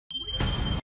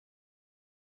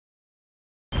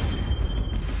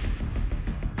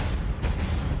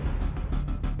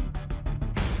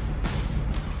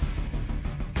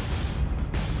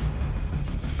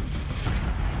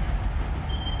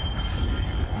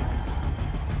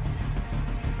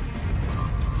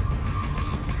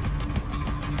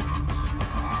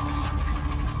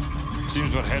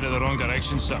Seems we're headed the wrong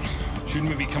direction, sir. Shouldn't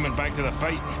we be coming back to the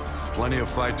fight? Plenty of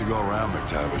fight to go around,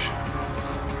 McTavish.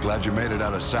 Glad you made it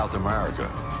out of South America.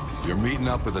 You're meeting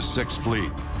up with the 6th Fleet,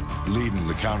 leading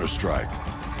the counterstrike.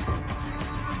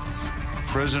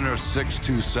 Prisoner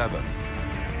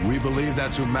 627. We believe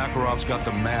that's who Makarov's got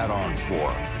the mad on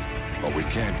for, but we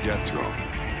can't get to him.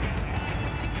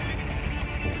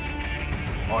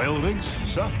 Oil rigs,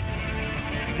 sir?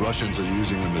 Russians are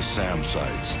using them as SAM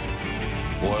sites.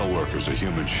 Oil workers are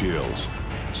human shields,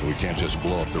 so we can't just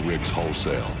blow up the rigs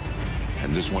wholesale.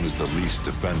 And this one is the least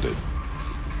defended.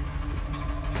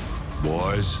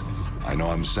 Boys, I know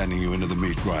I'm sending you into the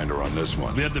meat grinder on this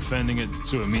one. They're defending it,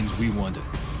 so it means we want it.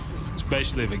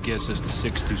 Especially if it gets us to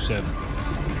 627.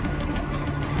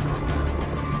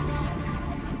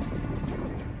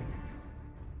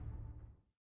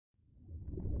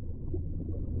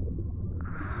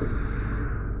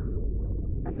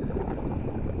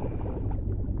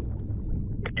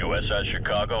 USS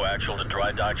Chicago, actual to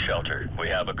dry dock shelter. We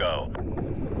have a go.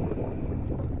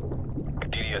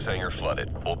 DDS hangar flooded.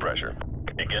 Full pressure.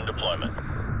 Begin deployment.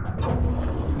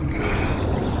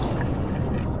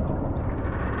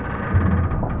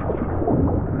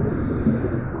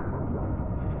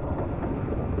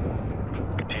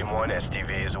 Team 1,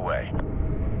 STV is away.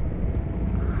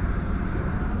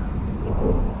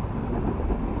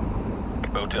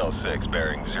 Hotel 6,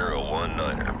 bearing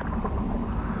 019er.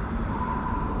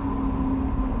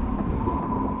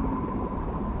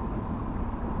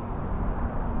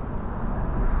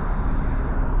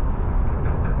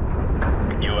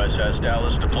 USS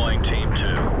Dallas deploying Team 2,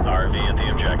 RV at the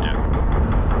objective.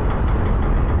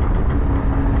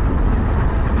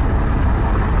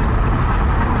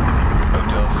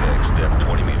 Hotel 6, depth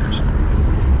 20 meters.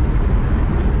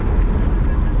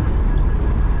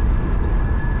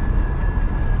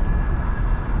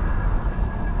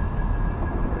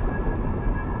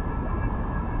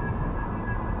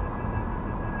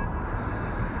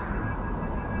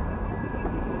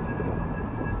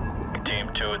 Team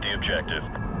 2 at the objective.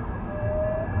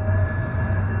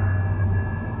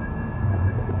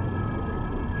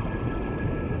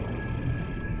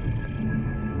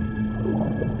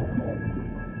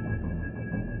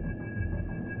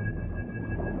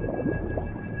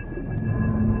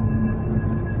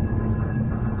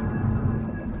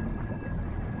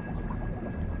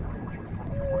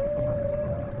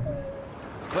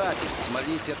 Хватит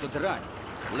смолить эту дрань.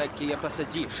 Легкие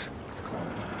посадишь.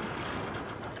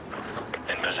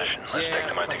 In position. Let's take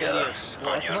them out Тех together. погонишь.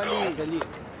 On your go. Отвали.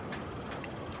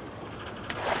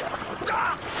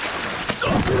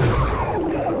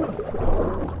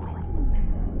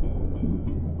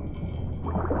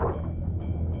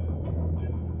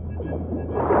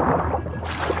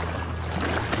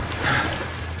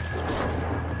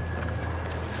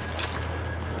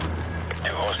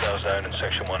 Two hostiles down in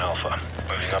Section 1 Alpha.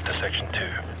 Moving up to Section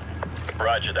 2.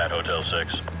 Roger that, Hotel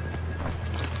 6.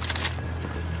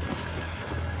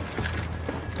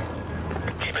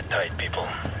 Keep it tight, people.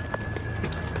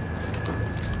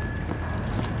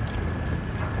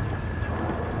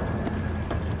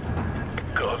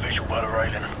 Got a visual while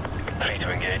arriving. Free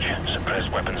to engage. Suppress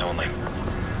weapons only.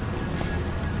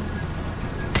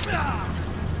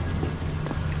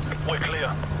 We're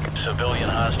clear. Civilian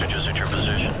hostages at your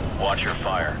position. Watch your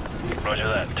fire. Roger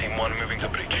that. Team 1 moving to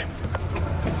breach.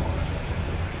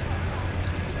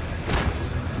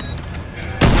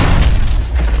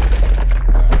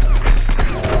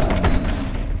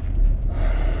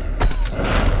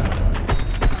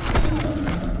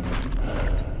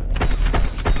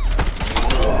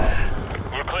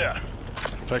 We're clear.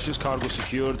 Precious cargo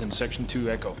secured in Section 2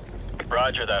 Echo.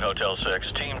 Roger that, Hotel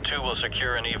 6. Team 2 will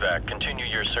secure an evac. Continue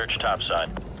your search topside.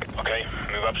 Okay,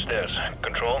 move upstairs.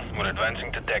 Control, we're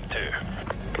advancing to Deck 2.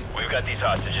 We've got these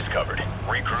hostages covered.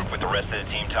 Regroup with the rest of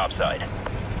the team topside.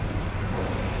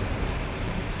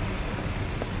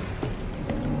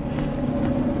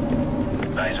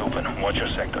 Eyes open. Watch your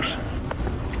sectors.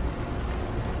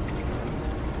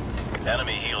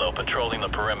 Enemy helo patrolling the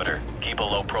perimeter. Keep a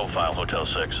low profile, Hotel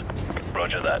 6.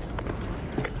 Roger that.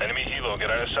 Enemy helo, get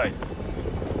out of sight.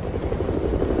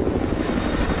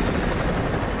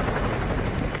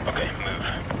 Okay, move.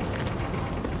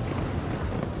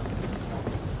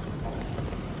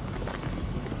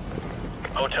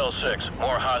 Hotel 6,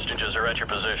 more hostages are at your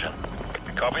position.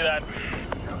 Copy that.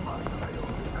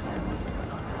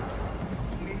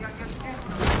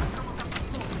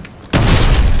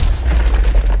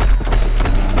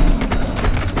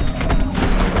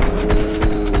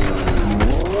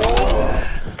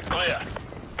 Clear.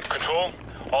 Control,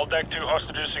 all Deck 2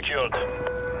 hostages secured.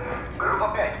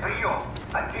 Группа 5, прием.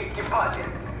 Ответьте базе.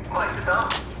 Мальчик там?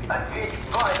 Ответь,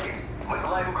 Васьки.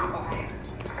 Высылаем группу вниз.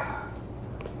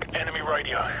 Enemy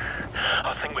radio.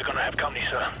 I think we're gonna have company,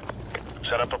 sir.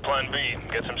 Set up a plan B.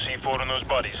 Get some C4 on those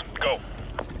bodies. Go.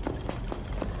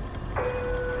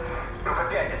 Группа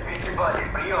 5, ответьте базе.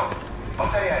 Прием.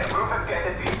 Повторяю, группа 5,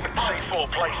 ответьте базе. C4,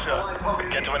 place, sir.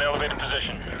 Get to an elevated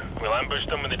position. We'll ambush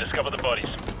them when they discover the bodies.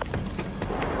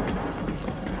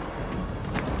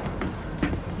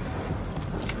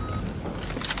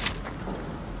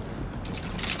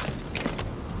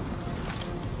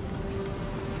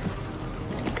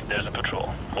 There's a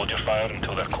patrol. Hold your fire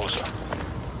until they're closer.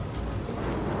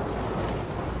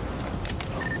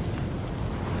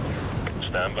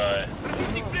 Stand by.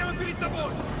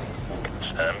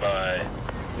 Stand by.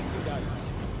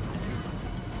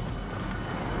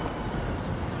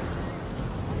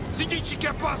 Зенитчики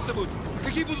опаздывают!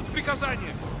 Какие будут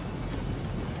приказания?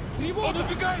 Он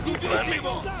убегает! Убейте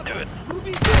его! Do it.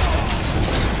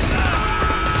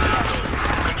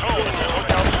 Control, this is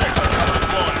Hotel 6 on cover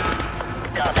deploying.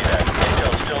 Copy that.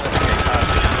 Intel still indicates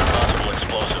hostages and possible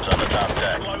explosives on the top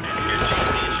deck. Your team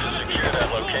needs to secure that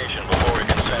location before we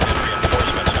can send in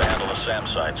reinforcements to handle the SAM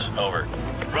sites. Over.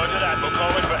 Roger that. We'll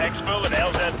call in for Exfil and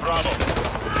LZ Bravo.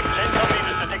 CENTCOM needs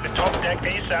us to take the top deck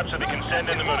ASAP so they can send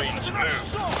in the Marines.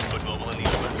 Move. Put mobile in the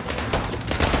open.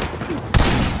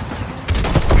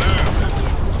 Move.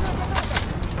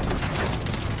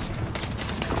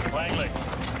 Langley.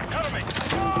 Cover me.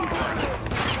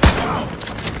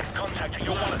 Contact at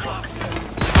your 1 o'clock.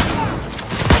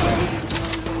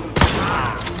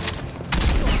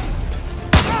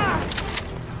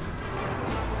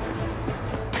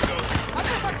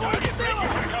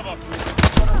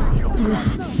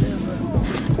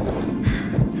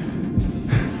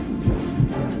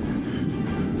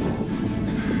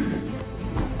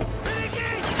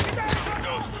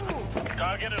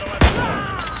 Target at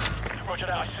 11. Roger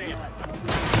that, I see him.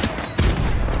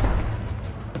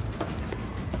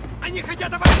 Они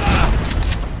хотят обойти!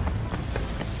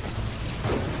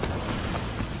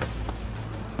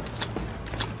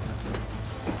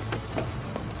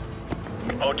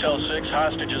 Hotel 6,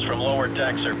 hostages from lower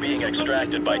decks are being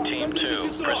extracted by Team 2.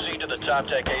 Proceed to the top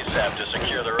deck ASAP to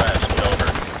secure the rest.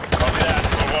 Over. Copy that.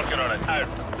 We're working on it. Out.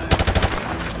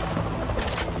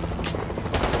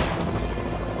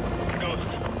 Ghost.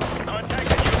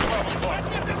 Contact at you 12 o'clock.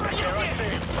 Yeah, I see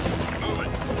him. Move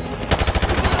it.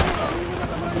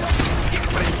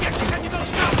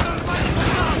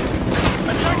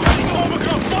 Attack heading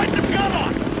overcome! Fight the cover!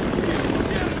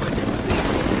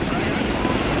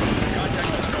 Contact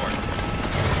to the north.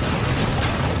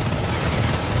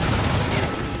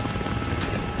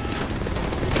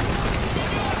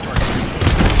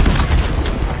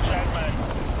 Chatman.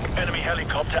 Enemy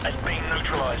helicopter has been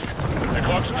neutralized. The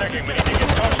clock's ticking. We need to get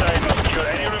topside and secure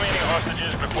any remaining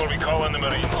hostages before we call in the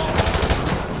Marines.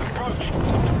 Approach.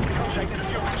 Contact the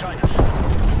fuel containers.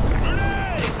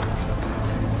 Grenade!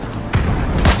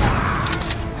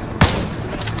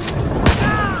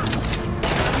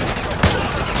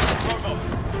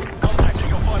 Contact to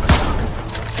your 5 o'clock.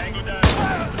 Tango down.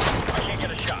 I can't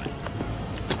get a shot.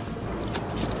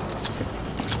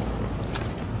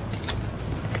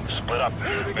 Split up.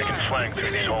 Make it flank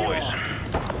through these hallways.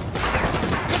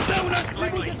 Когда у нас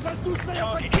прибудет воздушная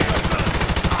поддержка?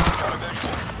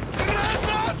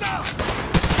 Граната!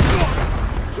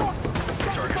 Шок!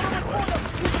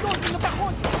 Уничтожен на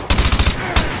походе!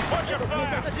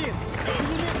 Один! Очень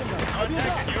немедленно!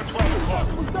 Объявляю!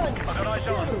 Зданию! К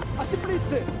северу! От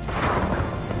теплицы!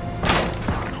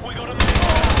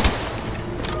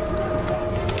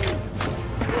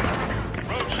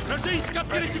 Российская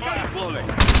пересекает поле!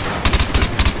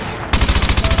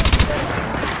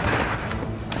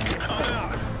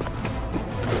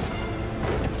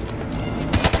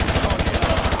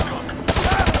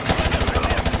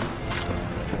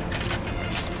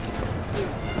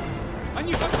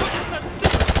 Они подходят над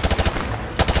стеной!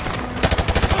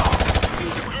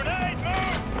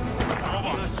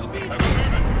 Нас убить!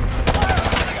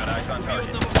 Убьет нам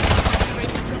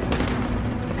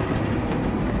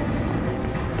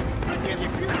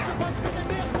противник движется по открытой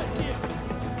местности!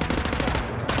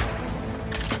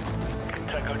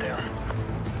 Tango down.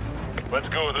 Let's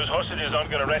go. Those hostages aren't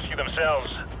going to rescue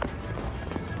themselves.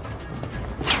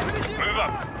 Move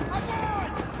up.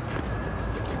 Огонь!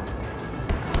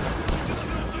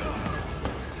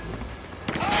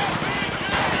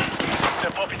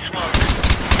 Step up in smoke.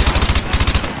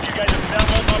 You guys have found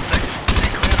all objects.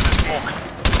 Stay clear of the smoke.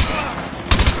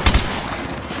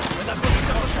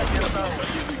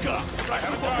 I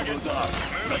have a target.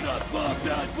 Moving.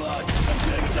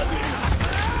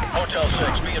 Hotel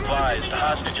 6, be advised.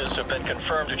 Hostages have been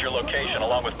confirmed at your location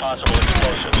along with possible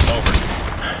explosives. Over.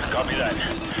 Copy that.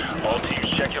 All teams,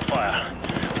 check your fire.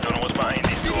 We don't know what's behind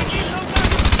these doors.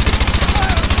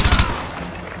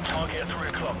 Target at 3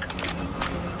 o'clock.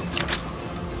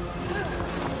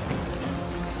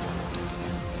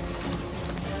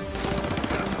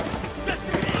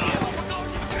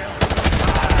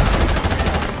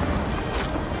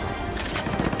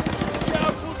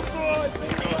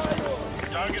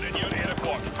 Target at you at 8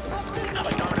 o'clock.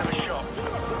 I don't have a shot.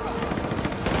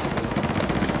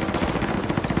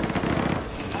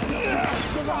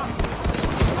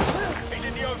 He's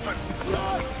in the open.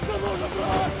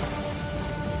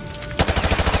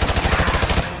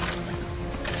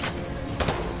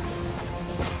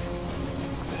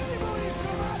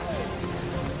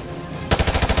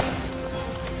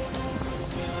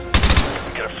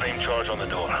 Get a flame charge on the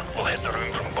door. We'll hit the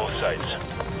room from both sides.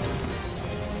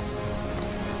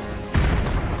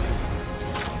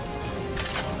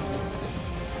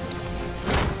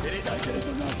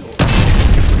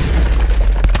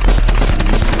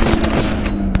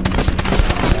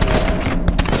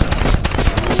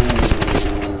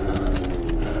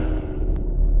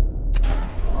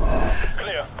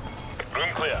 Clear. Room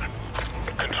clear.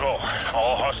 Control.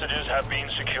 All hostages have been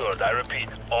secured. I repeat,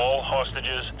 all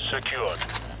hostages secured.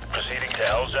 Proceeding to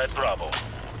LZ Bravo.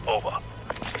 Over.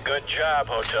 Good job,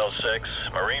 Hotel 6.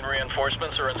 Marine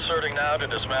reinforcements are inserting now to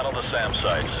dismantle the SAM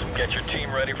sites. Get your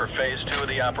team ready for Phase 2 of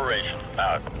the operation.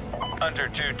 Out. Hunter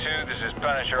 2-2, this is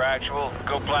Punisher Actual.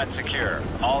 Go plat secure.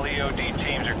 All EOD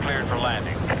teams are cleared for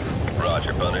landing.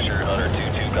 Roger, Punisher. Hunter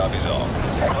 2-2 copies all.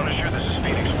 Punisher, this is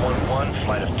Phoenix 1-1,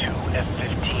 flight of 2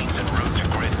 F-15s en route to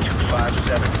grid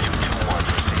 257221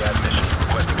 for CAD mission.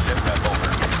 Requesting zip-map over.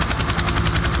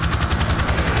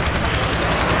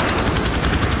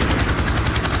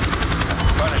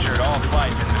 Punisher, all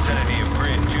flights in vicinity of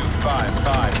grid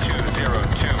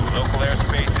 255202. Local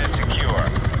airspace is secure.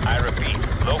 I repeat,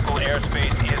 local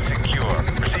airspace is secure.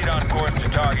 Proceed on course to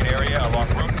target area along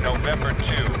route November 2.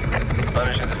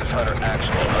 Punisher, this is Hunter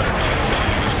Actual. Hunter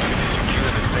 2-2, secure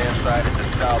the sand site at the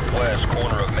southwest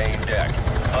corner of main deck.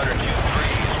 Hunter 2-3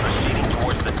 is proceeding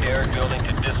towards the Derrick building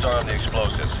to disarm the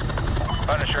explosives.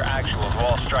 Punisher Actual to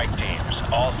all strike teams.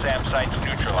 All SAM sites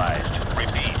neutralized.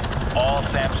 Repeat. All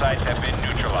SAM sites have been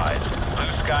neutralized.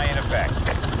 Blue sky in effect.